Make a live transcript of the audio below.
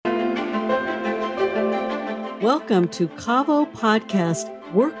Welcome to Cavo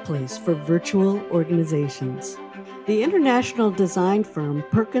Podcast Workplace for Virtual Organizations. The international design firm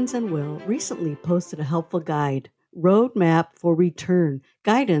Perkins & Will recently posted a helpful guide, Roadmap for Return,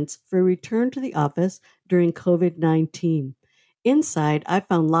 Guidance for Return to the Office during COVID-19. Inside, I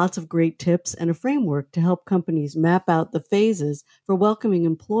found lots of great tips and a framework to help companies map out the phases for welcoming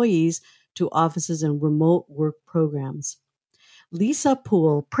employees to offices and remote work programs. Lisa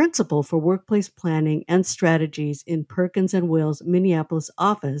Poole, Principal for Workplace Planning and Strategies in Perkins & Will's Minneapolis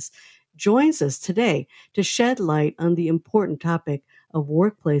office, joins us today to shed light on the important topic of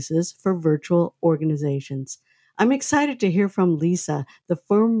workplaces for virtual organizations. I'm excited to hear from Lisa, the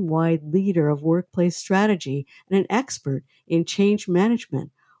firm-wide leader of workplace strategy and an expert in change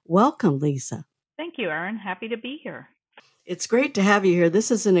management. Welcome, Lisa. Thank you, Erin. Happy to be here. It's great to have you here. This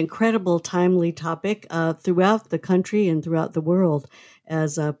is an incredible, timely topic throughout the country and throughout the world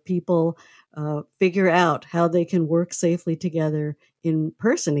as people figure out how they can work safely together in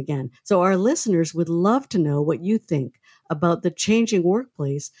person again. So our listeners would love to know what you think about the changing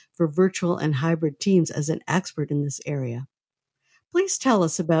workplace for virtual and hybrid teams as an expert in this area. Please tell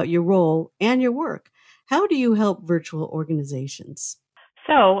us about your role and your work. How do you help virtual organizations?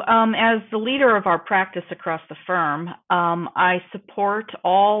 So, as the leader of our practice across the firm, I support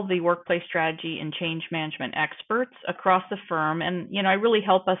all the workplace strategy and change management experts across the firm. And, I really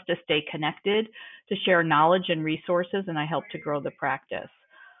help us to stay connected, to share knowledge and resources, and I help to grow the practice.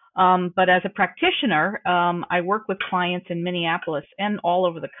 But as a practitioner, I work with clients in Minneapolis and all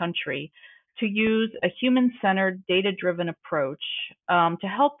over the country to use a human-centered, data-driven approach to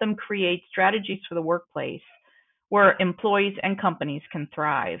help them create strategies for the workplace where employees and companies can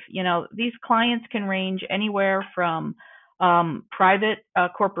thrive. These clients can range anywhere from private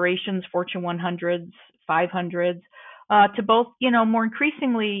corporations, Fortune 100s, 500s, to both, more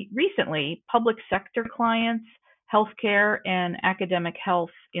increasingly recently, public sector clients, healthcare, and academic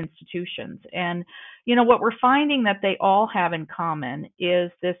health institutions. And, what we're finding that they all have in common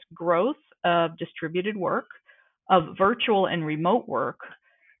is this growth of distributed work, of virtual and remote work,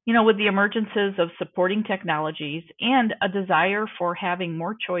 with the emergences of supporting technologies and a desire for having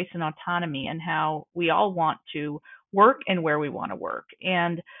more choice and autonomy in how we all want to work and where we want to work.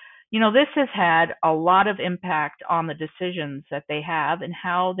 And, this has had a lot of impact on the decisions that they have and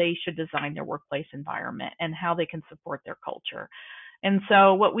how they should design their workplace environment and how they can support their culture. And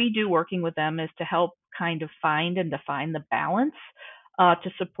so what we do working with them is to help kind of find and define the balance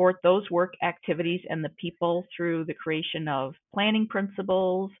to support those work activities and the people through the creation of planning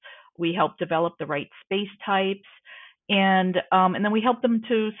principles. We help develop the right space types, and then we help them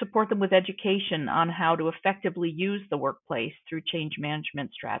to support them with education on how to effectively use the workplace through change management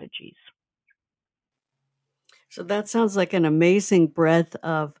strategies. So that sounds like an amazing breadth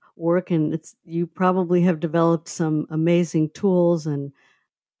of work, and you probably have developed some amazing tools and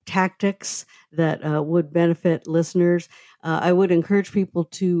tactics that would benefit listeners. I would encourage people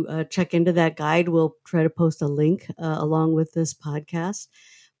to check into that guide. We'll try to post a link along with this podcast.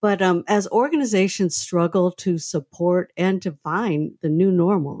 But as organizations struggle to support and define the new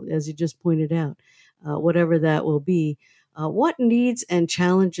normal, as you just pointed out, whatever that will be, what needs and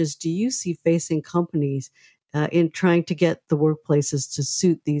challenges do you see facing companies in trying to get the workplaces to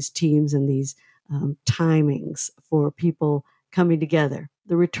suit these teams and these timings for people coming together,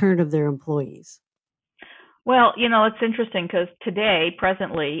 the return of their employees? Well, it's interesting because today,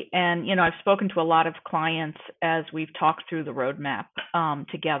 presently, and, I've spoken to a lot of clients as we've talked through the roadmap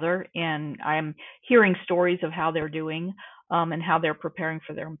together, and I'm hearing stories of how they're doing and how they're preparing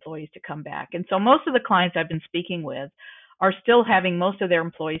for their employees to come back. And so most of the clients I've been speaking with are still having most of their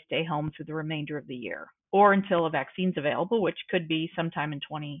employees stay home through the remainder of the year or until a vaccine's available, which could be sometime in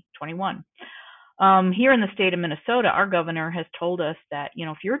 2021. Here in the state of Minnesota, our governor has told us that,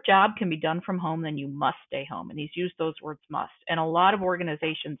 if your job can be done from home, then you must stay home. And he's used those words must. And a lot of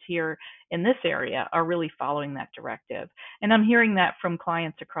organizations here in this area are really following that directive. And I'm hearing that from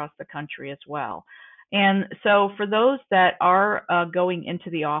clients across the country as well. And so for those that are going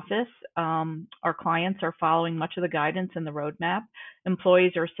into the office, our clients are following much of the guidance in the roadmap.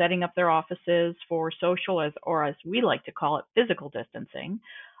 Employees are setting up their offices for social, or as we like to call it, physical distancing.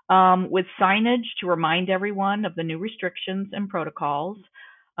 With signage to remind everyone of the new restrictions and protocols.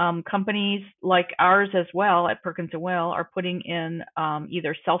 Companies like ours as well at Perkins & Will are putting in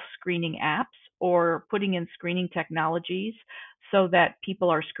either self-screening apps or putting in screening technologies so that people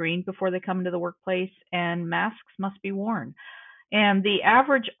are screened before they come into the workplace, and masks must be worn. And the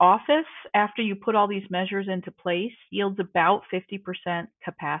average office, after you put all these measures into place, yields about 50%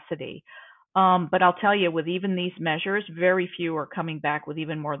 capacity. But I'll tell you, with even these measures, very few are coming back with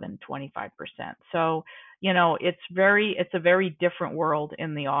even more than 25%. So, it's a very different world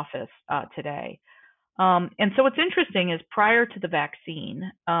in the office today. And so what's interesting is prior to the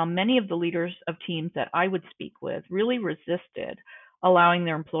vaccine, many of the leaders of teams that I would speak with really resisted allowing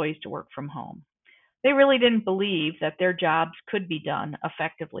their employees to work from home. They really didn't believe that their jobs could be done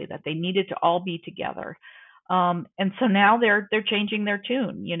effectively, that they needed to all be together. And so now they're changing their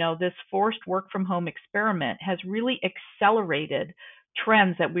tune. This forced work from home experiment has really accelerated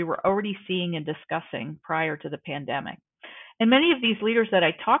trends that we were already seeing and discussing prior to the pandemic. And many of these leaders that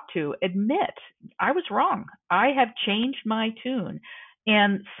I talk to admit I was wrong. I have changed my tune.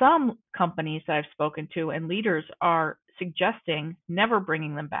 And some companies that I've spoken to and leaders are suggesting never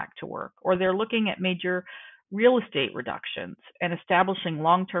bringing them back to work, or they're looking at major real estate reductions and establishing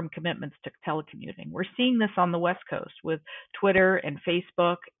long term commitments to telecommuting. We're seeing this on the West Coast with Twitter and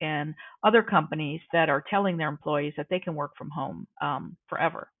Facebook and other companies that are telling their employees that they can work from home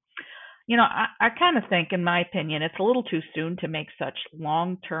forever. I kind of think, in my opinion, it's a little too soon to make such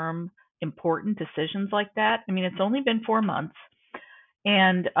long term important decisions like that. I mean, it's only been 4 months,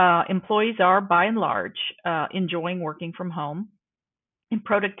 and employees are, by and large, enjoying working from home. And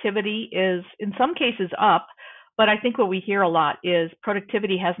productivity is, in some cases, up. But I think what we hear a lot is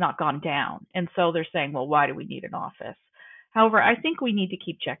productivity has not gone down. And so they're saying, well, why do we need an office? However, I think we need to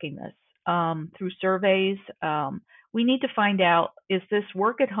keep checking this through surveys. We need to find out, is this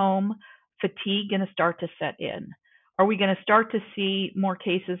work at home fatigue going to start to set in? Are we going to start to see more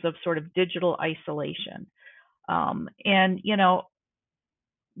cases of sort of digital isolation? And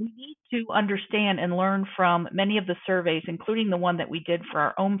we need to understand and learn from many of the surveys, including the one that we did for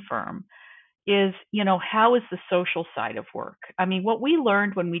our own firm, is, how is the social side of work? I mean, what we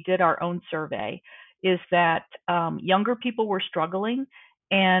learned when we did our own survey is that younger people were struggling,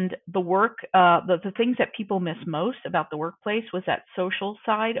 and the things that people miss most about the workplace was that social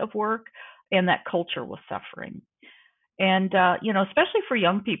side of work, and that culture was suffering. And, especially for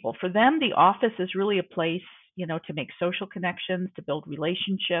young people, for them, the office is really a place, to make social connections, to build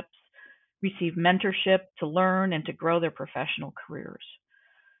relationships, receive mentorship, to learn, and to grow their professional careers.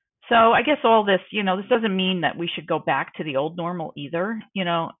 So I guess all this, this doesn't mean that we should go back to the old normal either.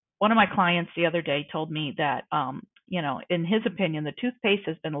 One of my clients the other day told me that, in his opinion, the toothpaste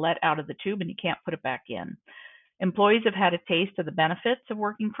has been let out of the tube and you can't put it back in. Employees have had a taste of the benefits of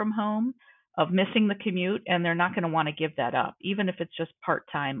working from home, of missing the commute, and they're not going to want to give that up, even if it's just part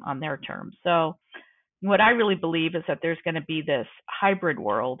time on their terms. So what I really believe is that there's going to be this hybrid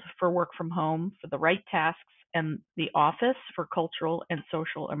world for work from home for the right tasks, and the office for cultural and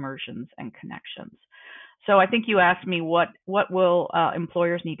social immersions and connections. So I think you asked me what will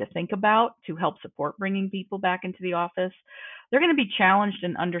employers need to think about to help support bringing people back into the office. They're going to be challenged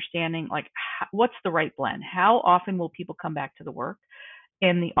in understanding, like, what's the right blend. How often will people come back to the work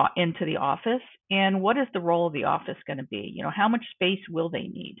into the office, and what is the role of the office going to be? How much space will they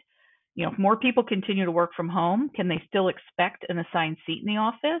need? If more people continue to work from home, can they still expect an assigned seat in the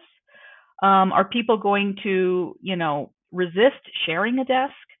office? Are people going to, resist sharing a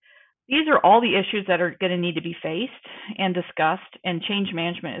desk? These are all the issues that are going to need to be faced and discussed, and change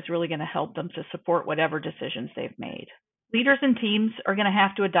management is really going to help them to support whatever decisions they've made. Leaders and teams are going to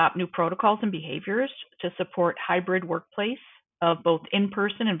have to adopt new protocols and behaviors to support hybrid workplace of both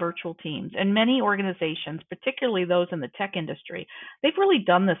in-person and virtual teams. And many organizations, particularly those in the tech industry, they've really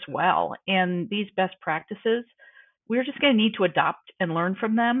done this well. And these best practices, we're just going to need to adopt and learn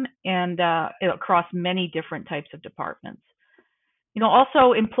from them, and across many different types of departments.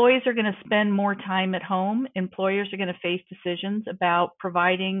 Also, employees are going to spend more time at home. Employers are going to face decisions about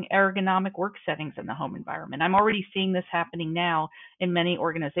providing ergonomic work settings in the home environment. I'm already seeing this happening now in many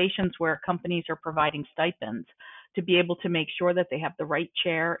organizations where companies are providing stipends to be able to make sure that they have the right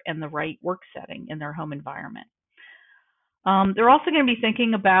chair and the right work setting in their home environment. They're also going to be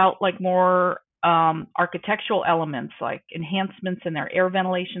thinking about more architectural elements, like enhancements in their air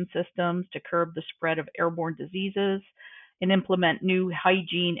ventilation systems to curb the spread of airborne diseases, and implement new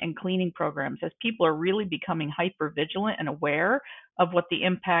hygiene and cleaning programs, as people are really becoming hyper vigilant and aware of what the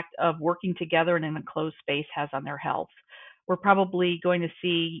impact of working together in an enclosed space has on their health. We're probably going to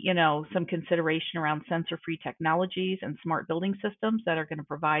see, some consideration around sensor-free technologies and smart building systems that are going to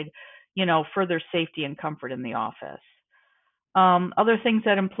provide, further safety and comfort in the office. Other things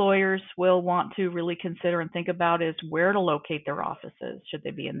that employers will want to really consider and think about is where to locate their offices. Should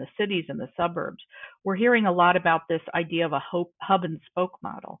they be in the cities and the suburbs? We're hearing a lot about this idea of a hub and spoke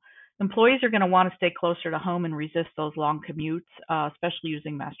model. Employees are going to want to stay closer to home and resist those long commutes, especially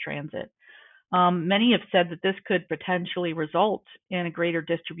using mass transit. Many have said that this could potentially result in a greater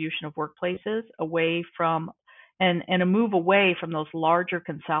distribution of workplaces away from and a move away from those larger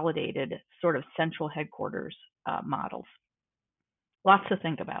consolidated sort of central headquarters models. Lots to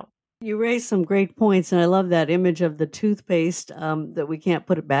think about. You raised some great points, and I love that image of the toothpaste that we can't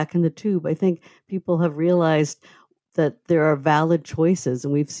put it back in the tube. I think people have realized that there are valid choices,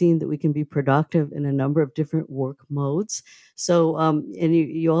 and we've seen that we can be productive in a number of different work modes. So, and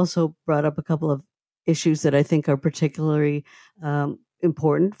you also brought up a couple of issues that I think are particularly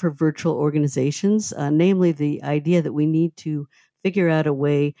important for virtual organizations, namely the idea that we need to figure out a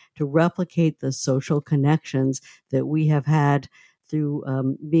way to replicate the social connections that we have had through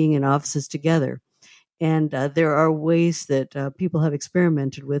being in offices together. And there are ways that people have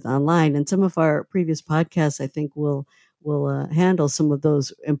experimented with online. And some of our previous podcasts, I think, will handle some of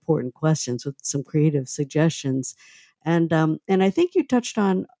those important questions with some creative suggestions. And I think you touched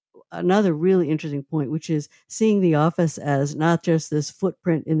on another really interesting point, which is seeing the office as not just this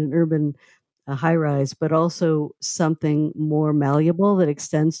footprint in an urban high rise, but also something more malleable that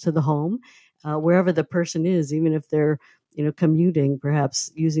extends to the home, wherever the person is, even if they're commuting, perhaps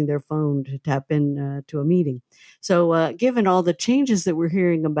using their phone to tap in to a meeting. So, given all the changes that we're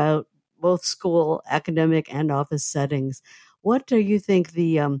hearing about both school, academic, and office settings, what do you think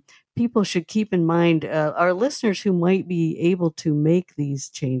the people should keep in mind? Our listeners who might be able to make these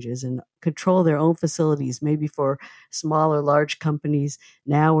changes and control their own facilities, maybe for small or large companies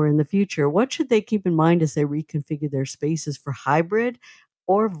now or in the future, what should they keep in mind as they reconfigure their spaces for hybrid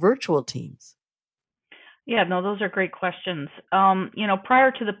or virtual teams? Yeah, no, those are great questions.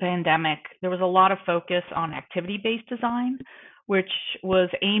 Prior to the pandemic, there was a lot of focus on activity-based design, which was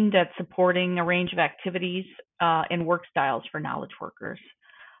aimed at supporting a range of activities and work styles for knowledge workers.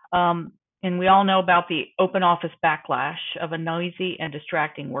 And we all know about the open office backlash of a noisy and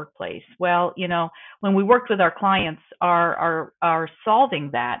distracting workplace. Well, when we worked with our clients, our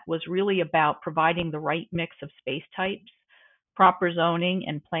solving that was really about providing the right mix of space types, proper zoning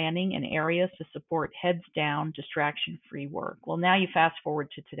and planning in areas to support heads down, distraction free work. Well, now you fast forward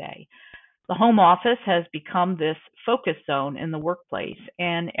to today. The home office has become this focus zone in the workplace,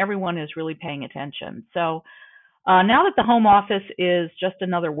 and everyone is really paying attention. So now that the home office is just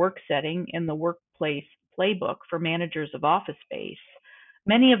another work setting in the workplace playbook for managers of office space,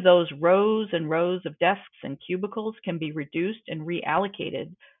 many of those rows and rows of desks and cubicles can be reduced and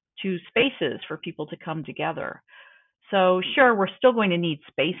reallocated to spaces for people to come together. So, sure, we're still going to need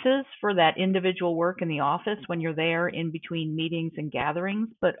spaces for that individual work in the office when you're there in between meetings and gatherings,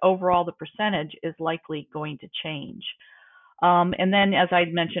 but overall, the percentage is likely going to change. And then, as I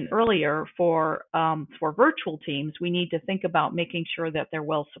mentioned earlier, for virtual teams, we need to think about making sure that they're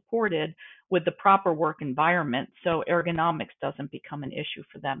well supported with the proper work environment, so ergonomics doesn't become an issue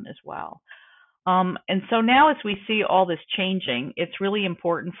for them as well. And so now, as we see all this changing, it's really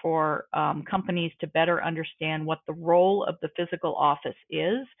important for companies to better understand what the role of the physical office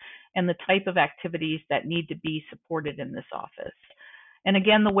is and the type of activities that need to be supported in this office. And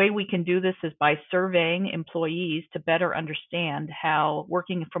again, the way we can do this is by surveying employees to better understand how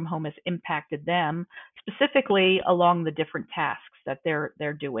working from home has impacted them, specifically along the different tasks that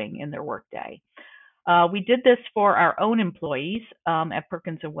they're doing in their workday. We did this for our own employees at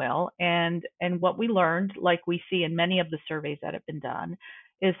Perkins and Will, and what we learned, like we see in many of the surveys that have been done,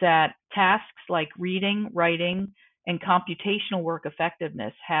 is that tasks like reading, writing, and computational work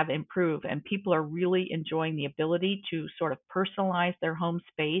effectiveness have improved, and people are really enjoying the ability to sort of personalize their home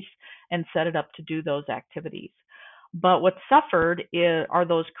space and set it up to do those activities. But what suffered are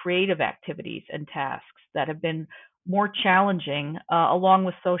those creative activities and tasks that have been more challenging, along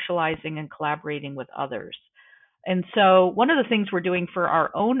with socializing and collaborating with others. And so, one of the things we're doing for our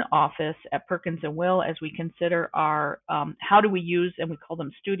own office at Perkins and Will, as we consider our how do we use, and we call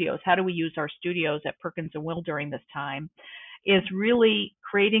them studios, how do we use our studios at Perkins and Will during this time, is really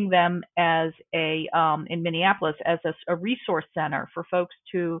creating them as in Minneapolis as a resource center for folks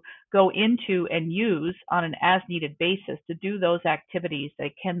to go into and use on an as needed basis to do those activities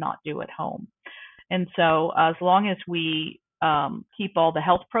they cannot do at home. And so, as long as we keep all the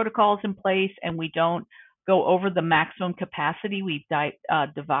health protocols in place and we don't go over the maximum capacity we've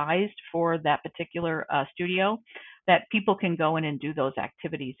devised for that particular studio, that people can go in and do those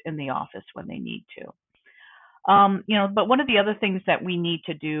activities in the office when they need to. But one of the other things that we need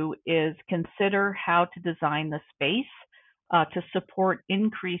to do is consider how to design the space to support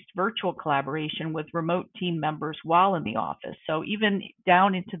increased virtual collaboration with remote team members while in the office. So even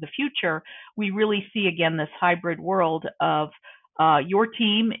down into the future, we really see again this hybrid world of Your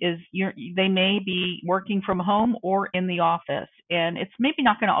team they may be working from home or in the office, and it's maybe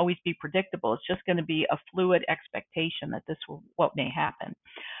not going to always be predictable. It's just going to be a fluid expectation that this will what may happen.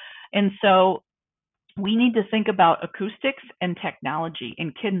 And so we need to think about acoustics and technology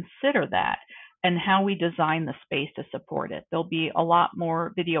and consider that and how we design the space to support it. There'll be a lot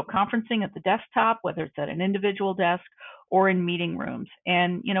more video conferencing at the desktop, whether it's at an individual desk or in meeting rooms,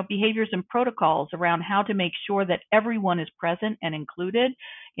 and behaviors and protocols around how to make sure that everyone is present and included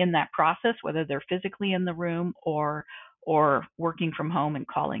in that process, whether they're physically in the room or working from home and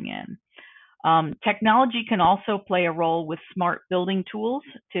calling in. Technology can also play a role with smart building tools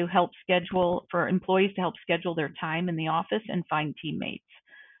to help for employees to help schedule their time in the office and find teammates.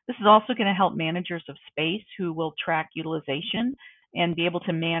 This is also going to help managers of space who will track utilization and be able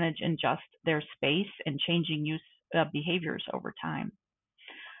to manage and adjust their space and changing use behaviors over time.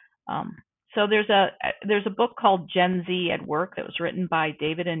 So there's a book called Gen Z at Work that was written by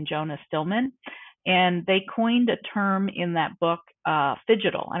David and Jonah Stillman, and they coined a term in that book,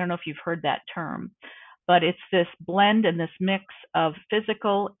 phygital. I don't know if you've heard that term, but it's this blend and this mix of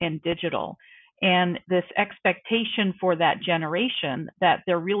physical and digital, and this expectation for that generation that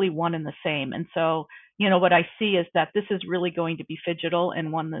they're really one and the same. And so, what I see is that this is really going to be phygital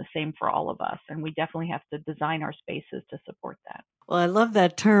and one and the same for all of us, and we definitely have to design our spaces to support that. Well, I love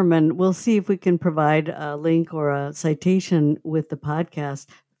that term, and we'll see if we can provide a link or a citation with the podcast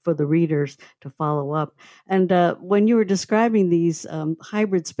for the readers to follow up. And when you were describing these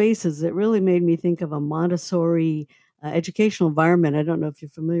hybrid spaces, it really made me think of a Montessori educational environment. I don't know if you're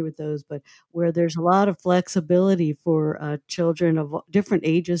familiar with those, but where there's a lot of flexibility for children of different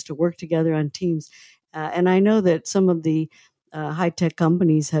ages to work together on teams. And I know that some of the high-tech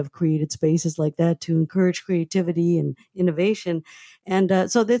companies have created spaces like that to encourage creativity and innovation.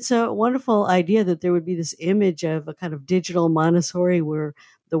 And so that's a wonderful idea that there would be this image of a kind of digital Montessori where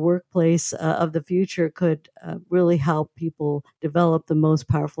the workplace of the future could really help people develop the most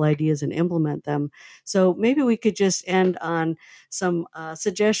powerful ideas and implement them. So maybe we could just end on some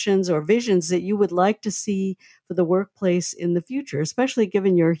suggestions or visions that you would like to see for the workplace in the future, especially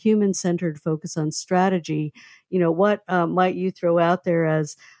given your human-centered focus on strategy. What might you throw out there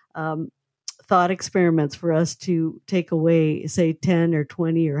as thought experiments for us to take away, say 10 or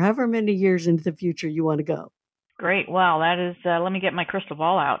 20 or however many years into the future you want to go? Great. Wow, that is, let me get my crystal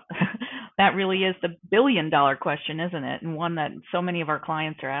ball out. That really is the billion-dollar question, isn't it? And one that so many of our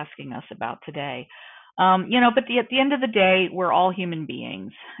clients are asking us about today. But at the end of the day, we're all human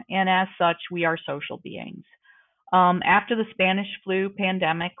beings. And as such, we are social beings. After the Spanish flu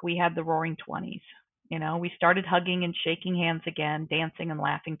pandemic, we had the Roaring 20s. We started hugging and shaking hands again, dancing and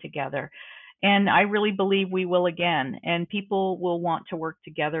laughing together. And I really believe we will again. And people will want to work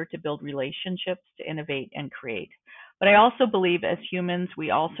together to build relationships, to innovate and create. But I also believe as humans,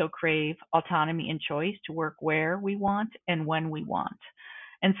 we also crave autonomy and choice to work where we want and when we want.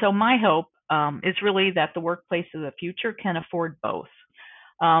 And so my hope is really that the workplace of the future can afford both.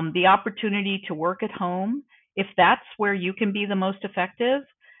 The opportunity to work at home, if that's where you can be the most effective,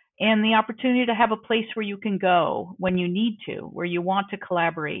 and the opportunity to have a place where you can go when you need to, where you want to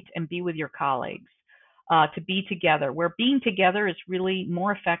collaborate and be with your colleagues, to be together, where being together is really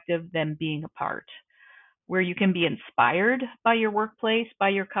more effective than being apart, where you can be inspired by your workplace, by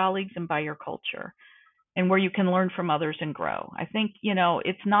your colleagues, and by your culture, and where you can learn from others and grow. I think,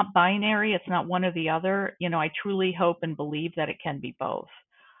 it's not binary, it's not one or the other. I truly hope and believe that it can be both.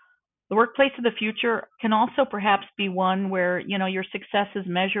 The workplace of the future can also perhaps be one where, your success is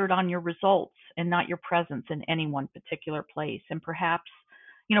measured on your results and not your presence in any one particular place. And perhaps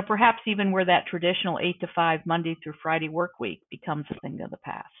even where that traditional 8 to 5 Monday through Friday work week becomes a thing of the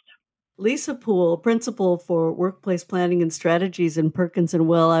past. Lisa Poole, Principal for Workplace Planning and Strategies in Perkins &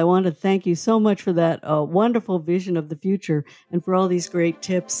 Will, I want to thank you so much for that wonderful vision of the future and for all these great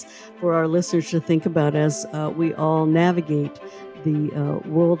tips for our listeners to think about as we all navigate the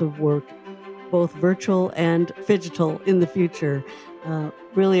world of work, both virtual and phygital in the future.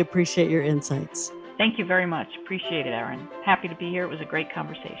 Really appreciate your insights. Thank you very much. Appreciate it, Erin. Happy to be here. It was a great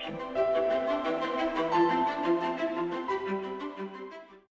conversation.